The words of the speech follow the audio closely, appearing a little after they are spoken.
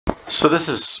So this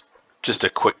is just a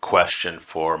quick question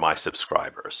for my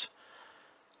subscribers.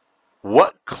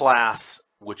 What class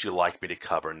would you like me to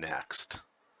cover next?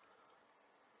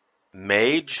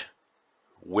 Mage,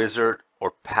 Wizard,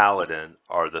 or Paladin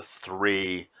are the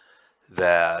three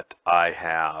that I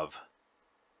have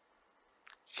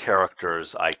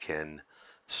characters I can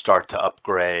start to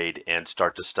upgrade and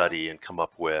start to study and come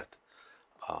up with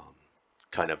um,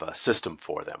 kind of a system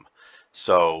for them.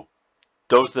 So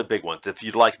those are the big ones. If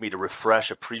you'd like me to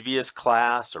refresh a previous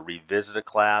class or revisit a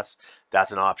class,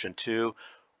 that's an option too.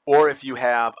 Or if you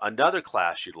have another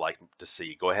class you'd like to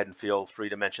see, go ahead and feel free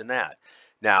to mention that.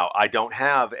 Now, I don't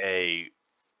have a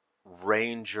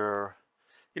ranger.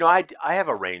 I have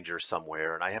a ranger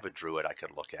somewhere and I have a druid I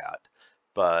could look at.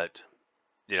 But,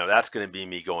 that's going to be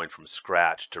me going from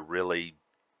scratch to really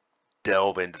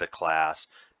delve into the class,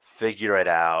 figure it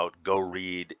out, go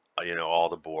read, all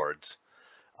the boards.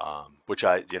 Which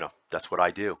that's what I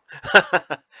do.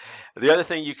 The other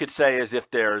thing you could say is if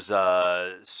there's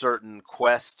certain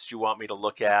quests you want me to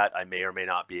look at, I may or may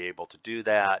not be able to do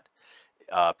that.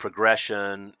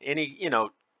 Progression,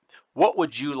 what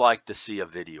would you like to see a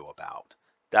video about?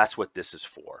 That's what this is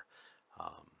for.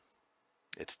 Um,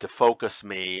 it's to focus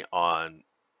me on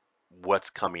what's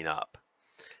coming up.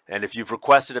 And if you've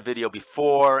requested a video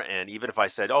before, and even if I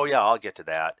said, oh yeah, I'll get to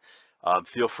that,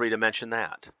 feel free to mention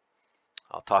that.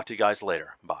 I'll talk to you guys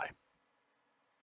later. Bye.